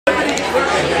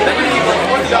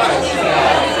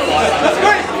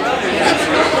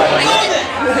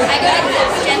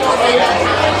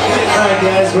Alright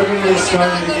guys, we're going to get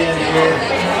started again here.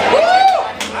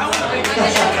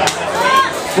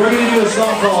 We're going to do a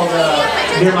song called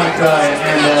Hear My Cry,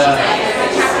 and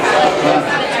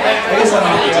I guess I don't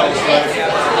have to tell the story.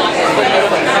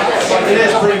 It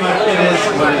is pretty much, it is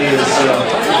what it is, so.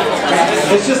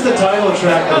 It's just the title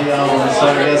track of the album, so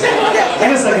I guess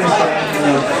I can just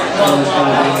on this kind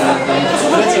of thing.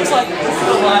 But it's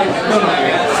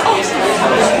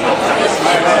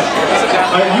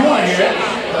you want to hear it?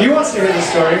 He wants to hear the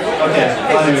story? Okay,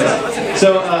 well, anyways.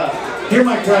 So, Hear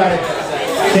My Cry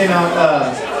came out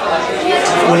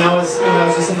when I was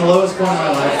just in the lowest point of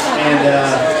my life, and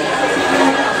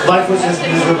life was just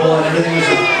miserable, and everything was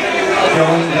just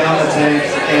going down the tank,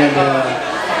 and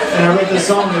I wrote this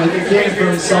song. It came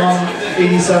from Psalm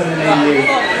 87 and 88,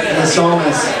 and the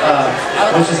psalmist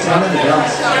was just down in the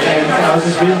dumps, and I was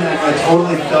just reading that, and I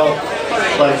totally felt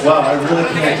like, wow, I really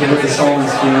connected with the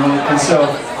psalmist, you know, and so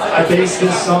I based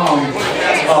this song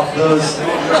off those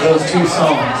two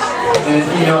songs. And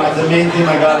you know, the main theme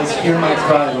I got is Hear My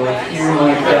Cry, Lord, hear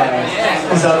my cry,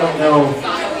 because I don't know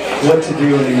what to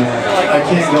do anymore. I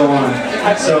can't go on.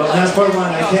 So that's part of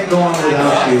mine. I can't go on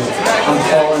without you. I'm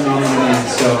falling on your name.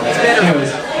 So,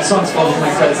 anyways, the song's called Hear My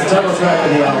Cry. It's the title track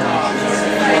of the album.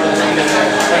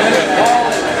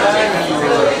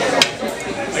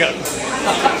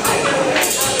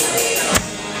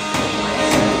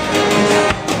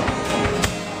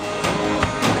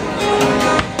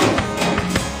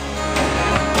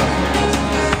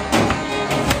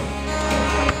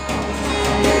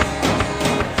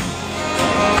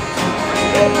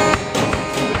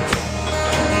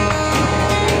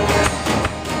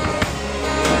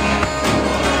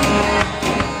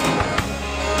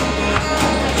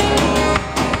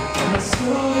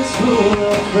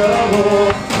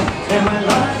 Trouble, and my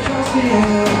life was in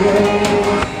the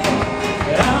grave.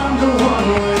 I'm the one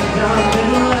with nothing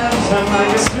left. I'm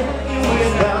like a serpent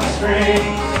without strength.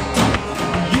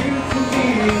 You can be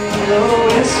the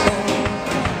lowest point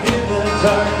in the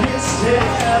darkest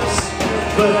depths,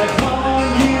 but I call on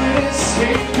you to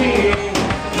save me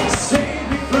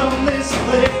from this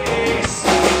place.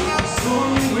 Storm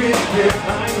me with your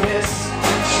kindness,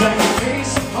 shine your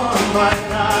face upon my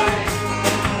life.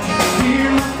 Hear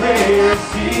my prayers,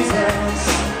 Jesus,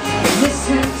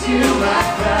 listen to my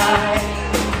cry.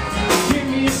 Give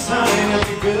me a sign of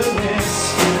your goodness,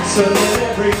 so that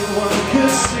everyone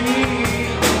could see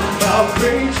how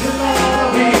great your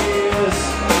love is,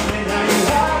 and how you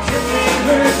have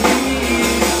delivered me.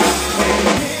 And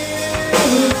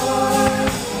you, Lord,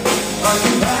 are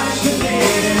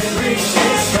compassionate and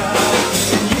gracious God.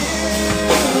 And you,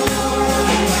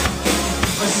 Lord,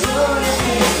 are slow to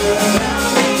anger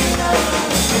around me.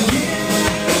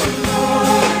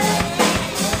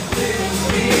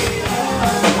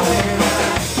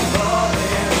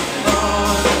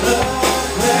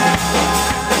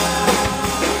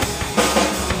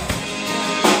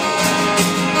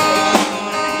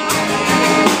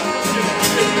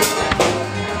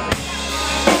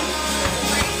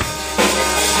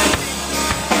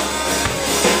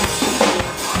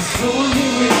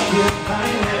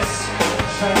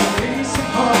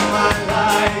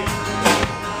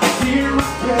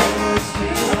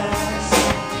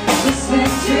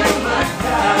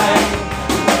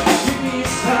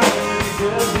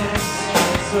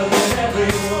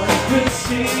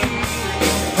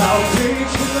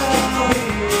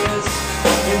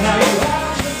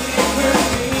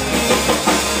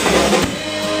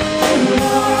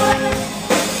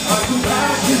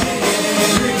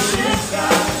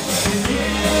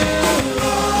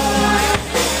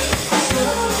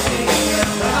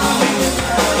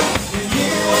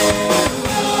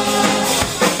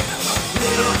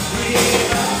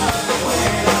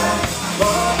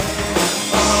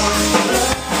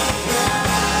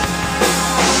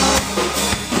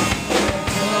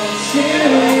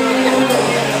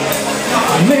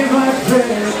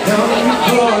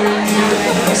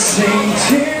 Sing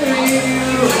to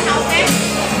you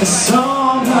a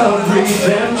song of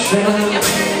redemption.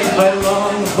 I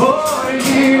long for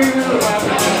you.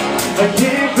 I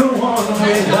can't go on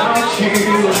without you.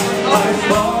 I've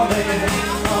fallen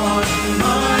on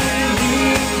my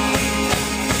knees.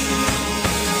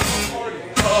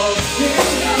 Oh,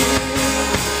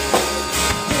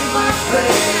 my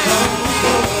prayer come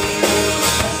for you.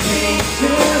 I sing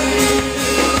to you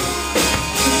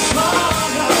a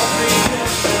song of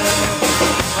redemption.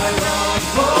 I long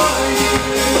for you.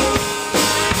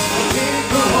 I can't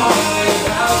go on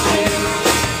without you.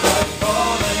 I've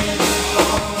fallen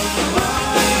on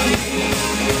my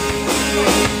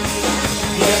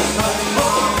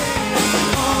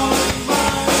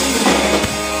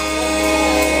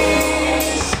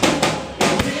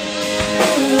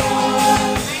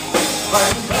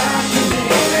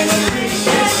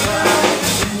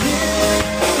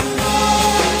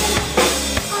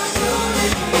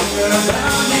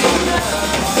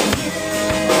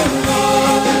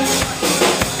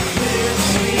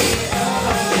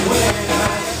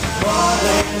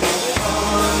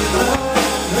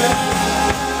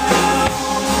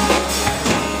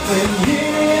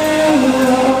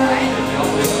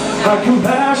a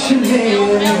compassionate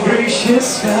and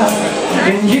gracious God,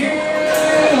 and you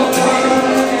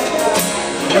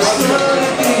are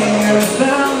serving your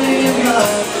family in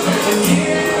love, and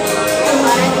you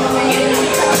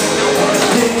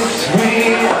lift me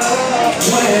up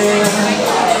when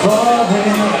I'm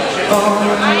falling on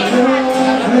the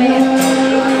ground.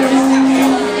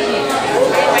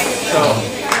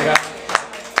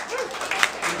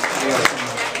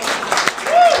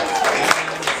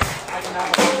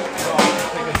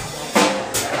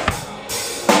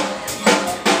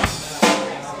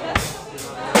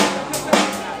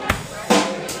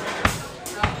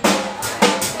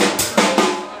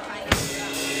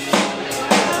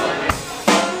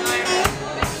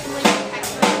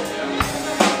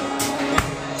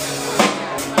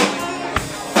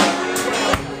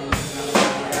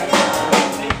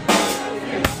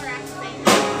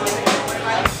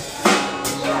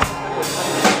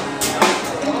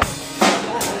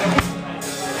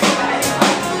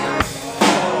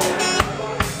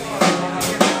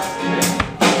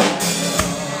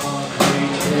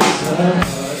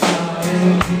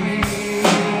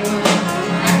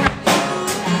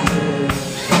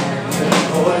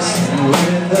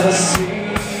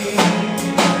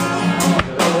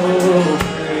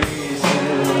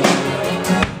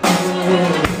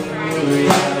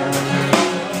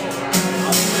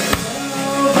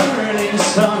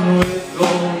 Sun with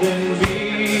golden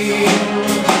beam,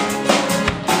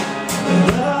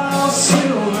 thou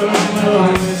silver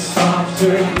moon with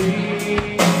softer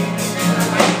gleam.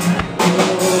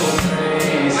 Oh,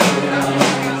 praise Him,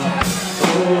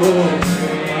 oh,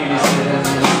 praise Him.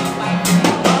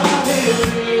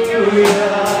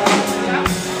 Hallelujah,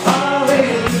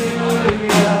 hallelujah,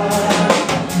 hallelujah.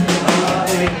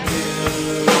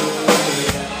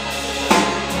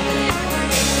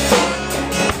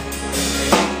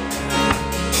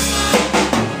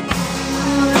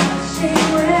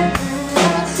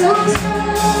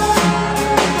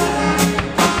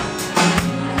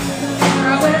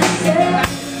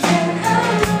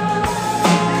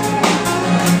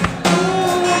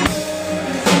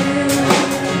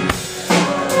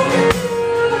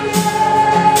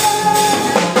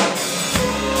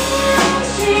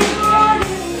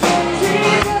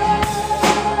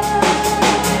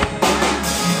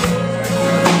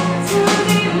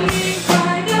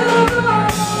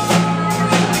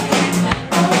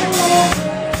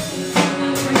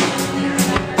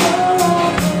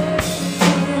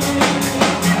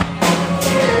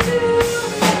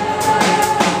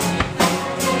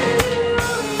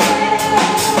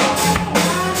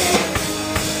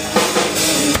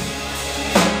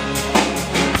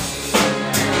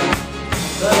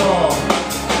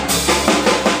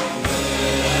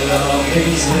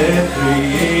 Is their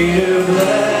creative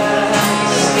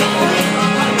last,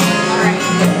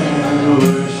 and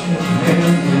worship Him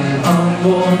in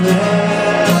humbleness.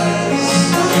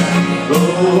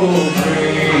 Oh,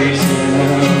 praise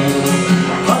Him,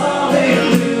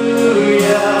 hallelujah.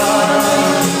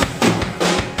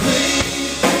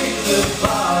 Praise the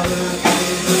Father,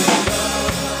 praise the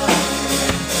Son,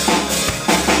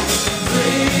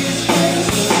 praise the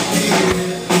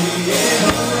Spirit, the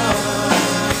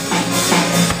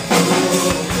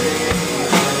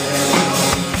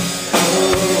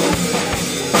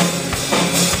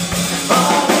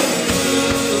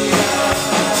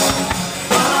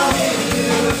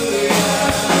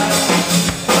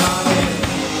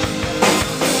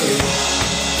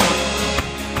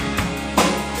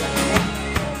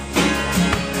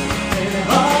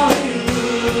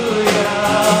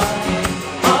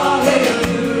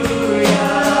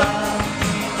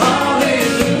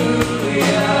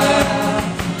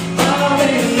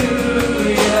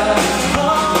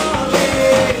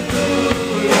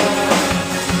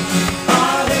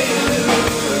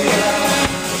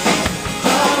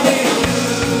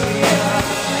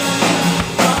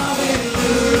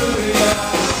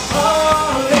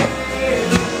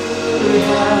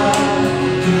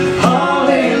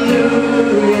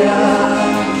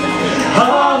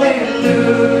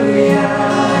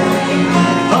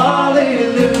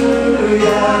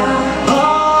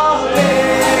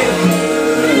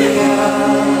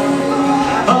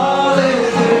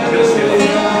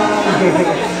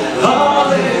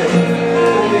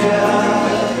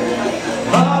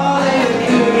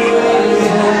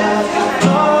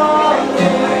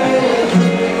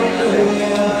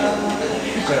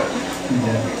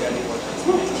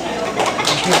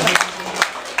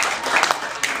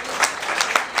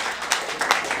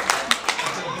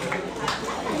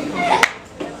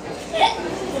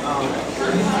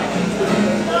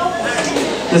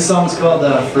This song's called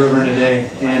Forever and a Day,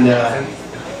 and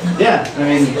yeah, I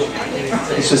mean,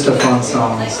 It's just a fun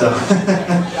song, so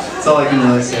that's all I can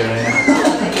really say right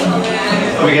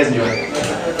now. Hope you guys enjoy it.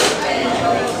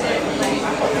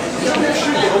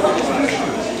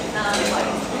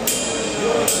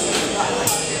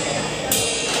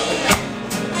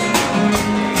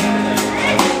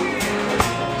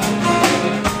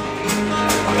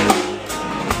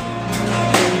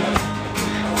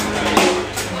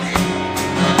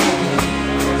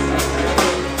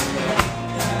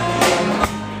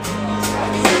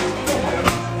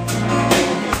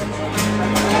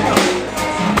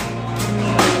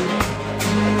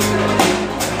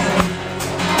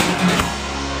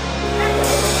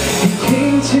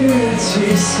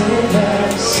 To save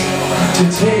us, to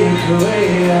take away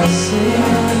our sin,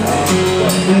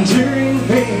 enduring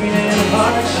pain and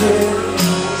hardship,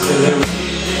 so that we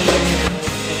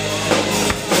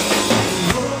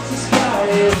hold the sky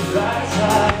is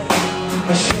baptized,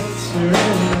 a shelter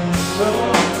in the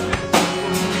storm,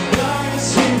 darkness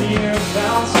in your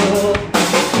counsel,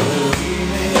 so that we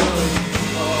may know you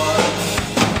more.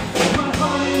 My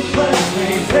heart and flesh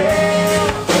may fail,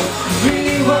 we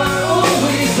were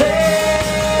always there.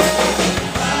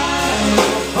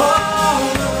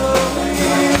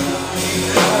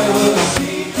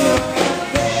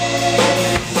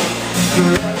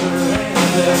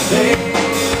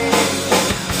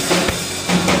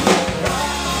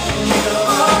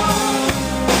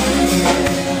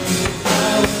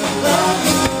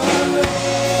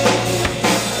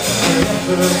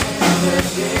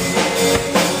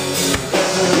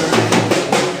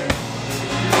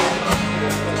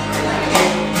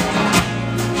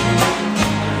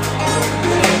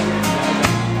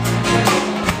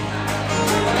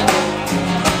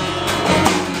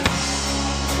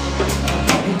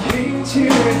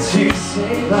 To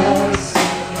save us,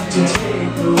 to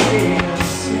take away our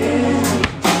sin,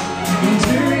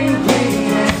 enduring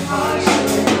pain and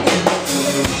hardship.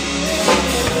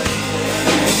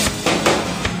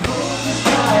 Hold the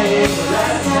sky is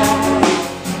baptized,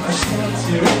 our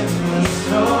shelter in the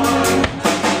storm.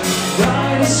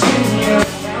 Guide us in your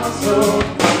counsel,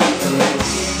 so that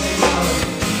we may know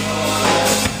you more.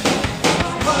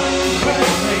 One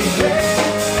breath may fail,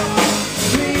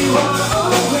 we were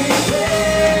always there.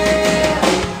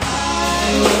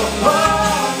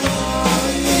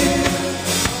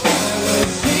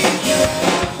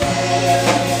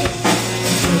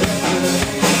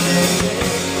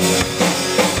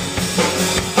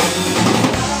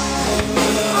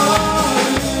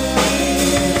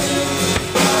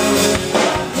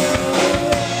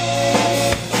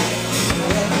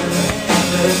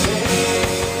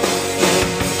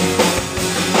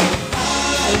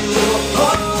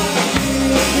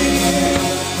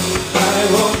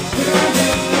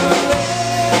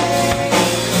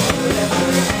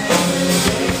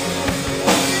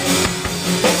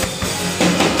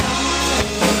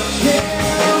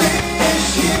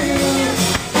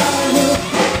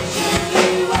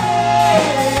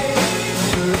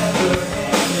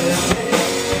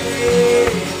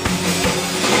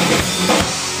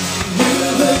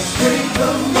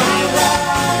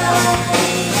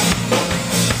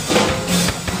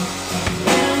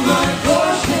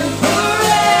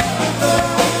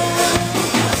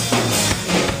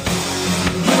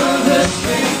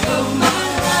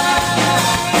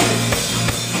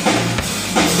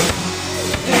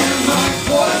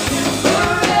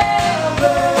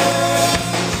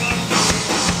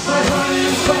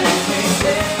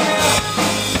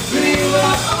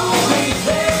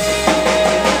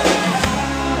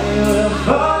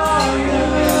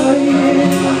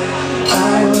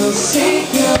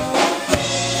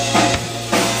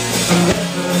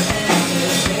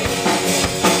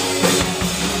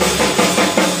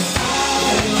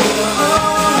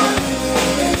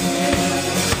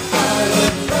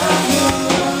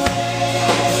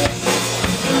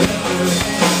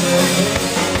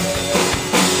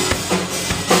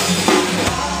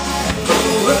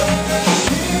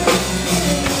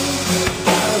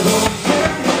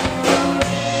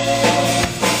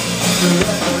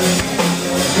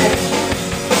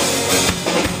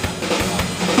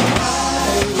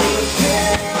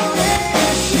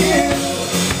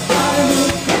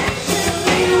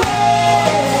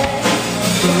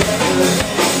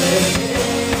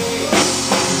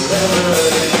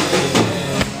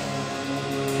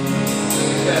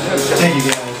 Thank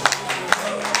you, guys.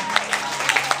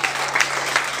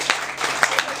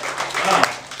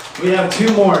 We have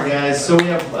two more, guys. So we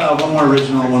have one more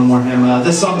original, one more hymn.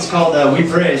 This song is called We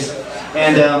Praise.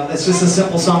 And it's just a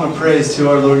simple song of praise to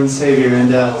our Lord and Savior.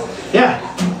 And yeah,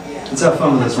 let's have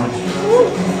fun with this one.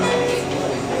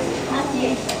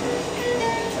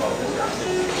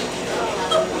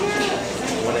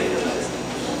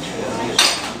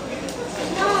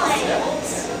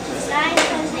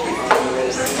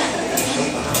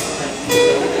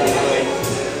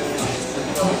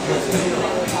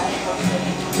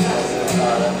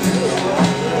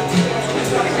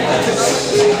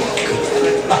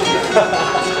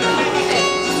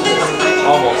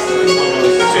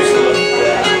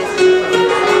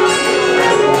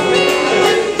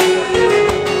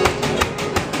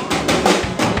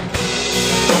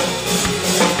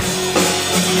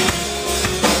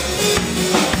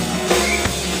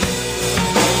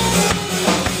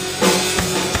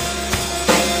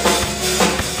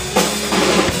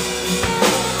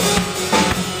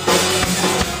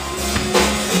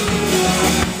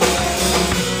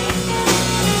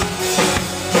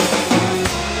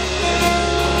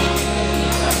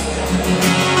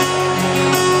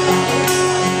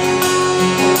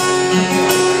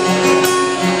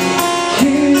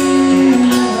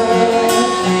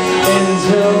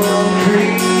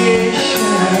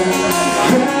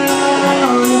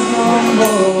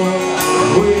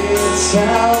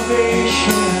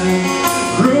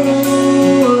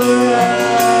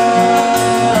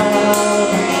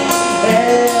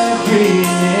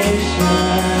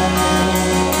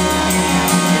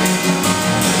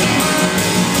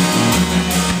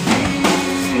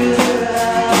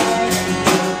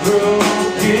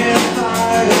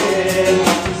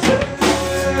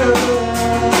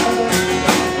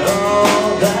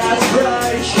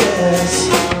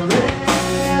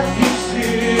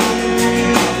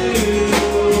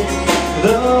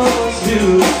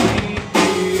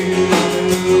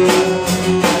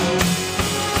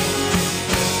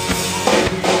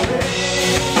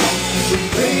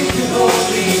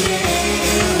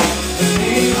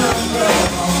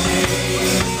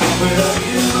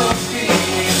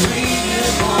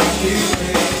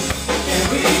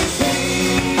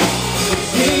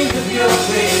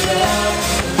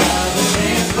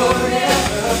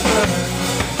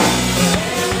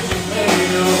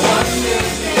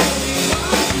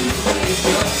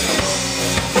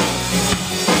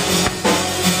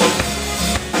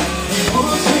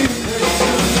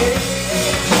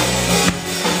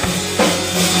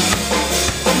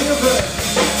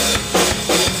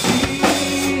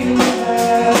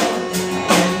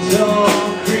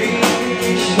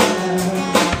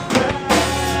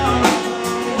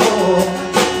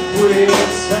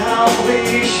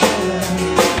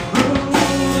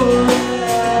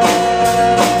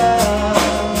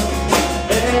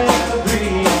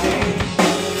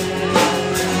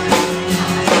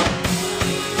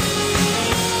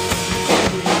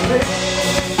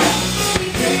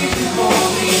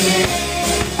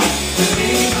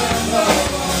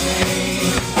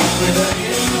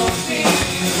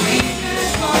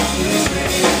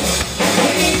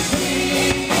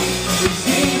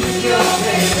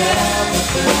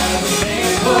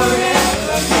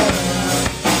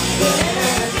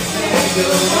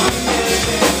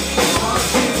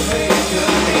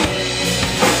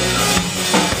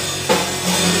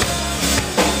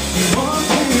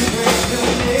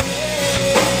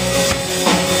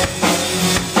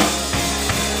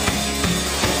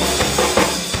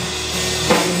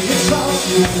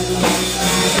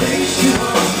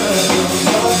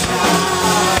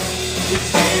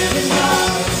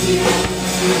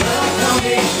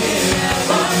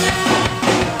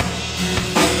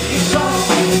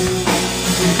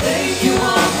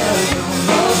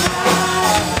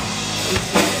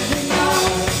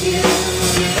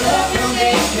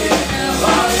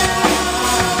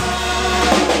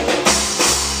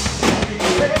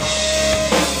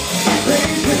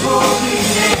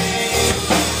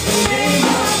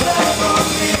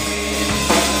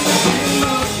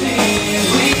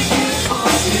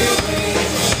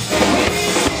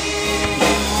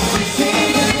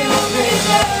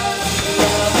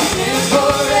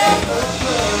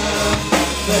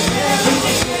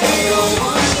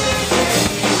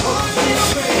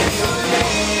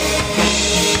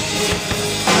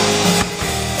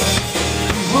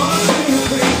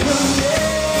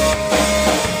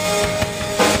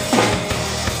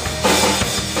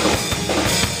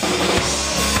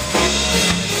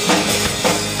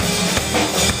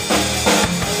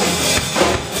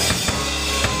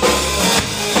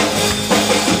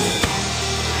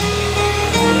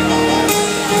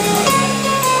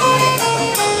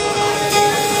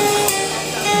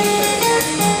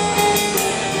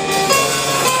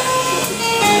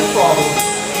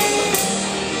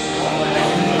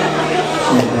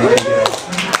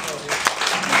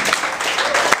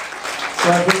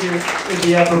 It'd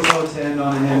be apropos to end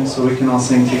on a hymn so we can all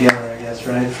sing together, I guess,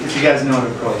 right? If you guys know it,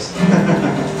 of course.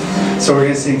 So we're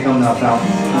going to sing Come Thou Fount.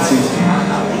 Let's sing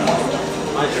together.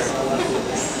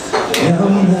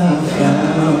 Come Thou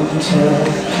Fount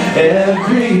of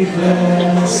every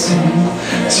blessing,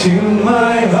 to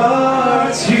my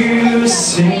heart to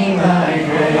sing Thy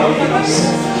grace.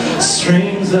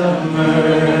 Streams of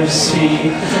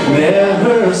mercy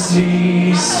never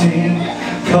ceasing,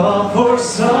 call for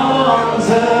songs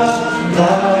of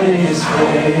loudest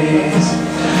praise.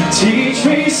 Teach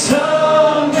me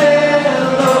some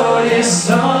melodious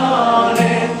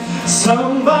sonnet,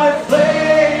 sung by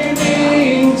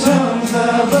flaming tongues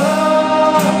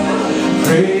above.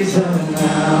 Praise the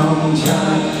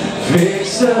mountain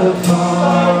fixed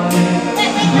upon it,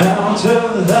 mount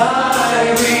of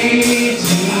Thy redeeming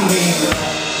love.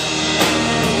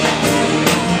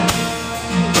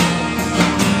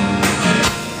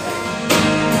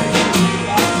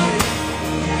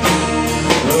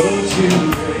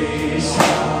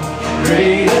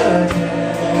 Great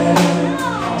again,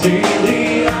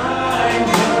 daily I'm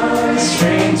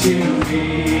constrained to be.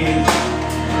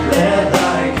 Let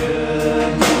Thy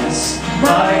goodness,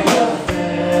 like a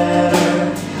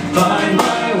fetter, bind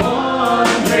my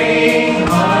wandering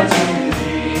heart to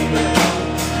Thee.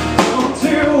 Prone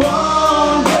to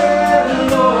wander,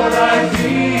 Lord, I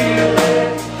feel it.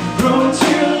 Prone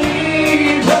to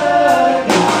leave the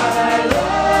God I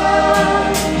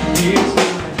love. Here's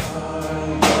my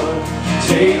heart, Lord.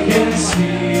 Take and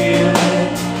seal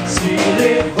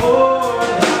it for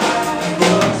Thy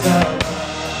works above.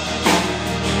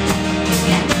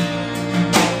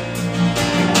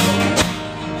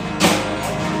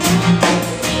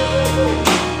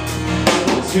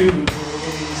 To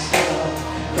grace,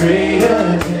 great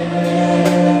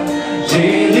again,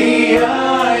 daily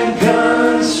I'm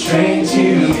constrained to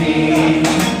be.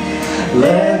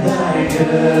 Let Thy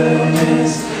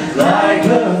goodness, like a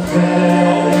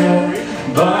fetter,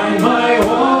 bind my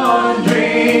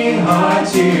wandering heart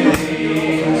to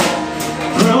Thee.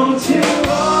 Prone to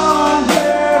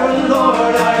wander,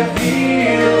 Lord, I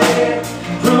feel it.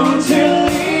 Prone to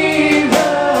leave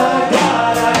the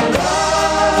God I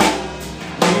love.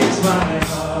 Here's my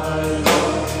heart,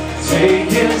 Lord,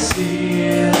 take and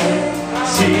seal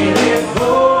it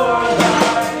for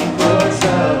Thy works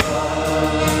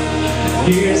above.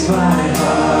 Here's my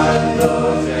heart,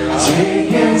 Lord,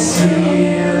 take and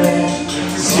seal it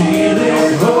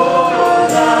for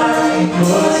Thy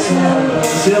works above.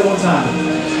 Say that one time.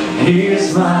 Here's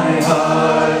my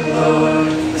heart, Lord,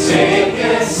 take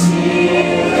and seal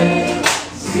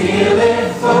it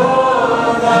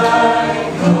for Thy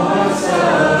works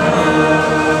above.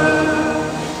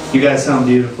 You guys sound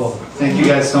beautiful. Thank you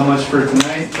guys so much for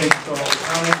tonight. Thank you for all for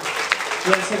coming.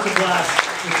 We had such a blast.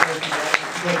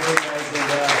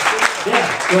 Yeah,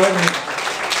 go ahead and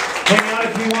hang out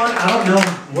if you want. I don't know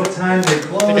what time they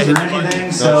close or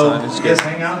anything, so you guys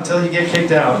hang out until you get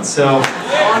kicked out. So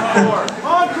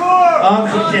Encore!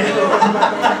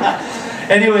 Yeah.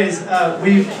 Anyways,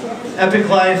 Epic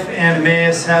Life and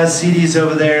Emmaus has CDs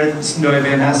over there. The Cendoya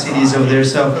band has CDs over there,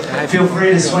 so feel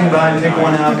free to swing by and pick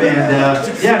one up,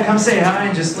 and yeah, come say hi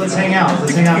and just let's hang out.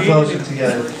 Let's hang out and fellowship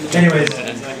together. Anyways,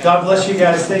 God bless you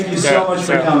guys. Thank you so much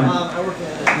for coming.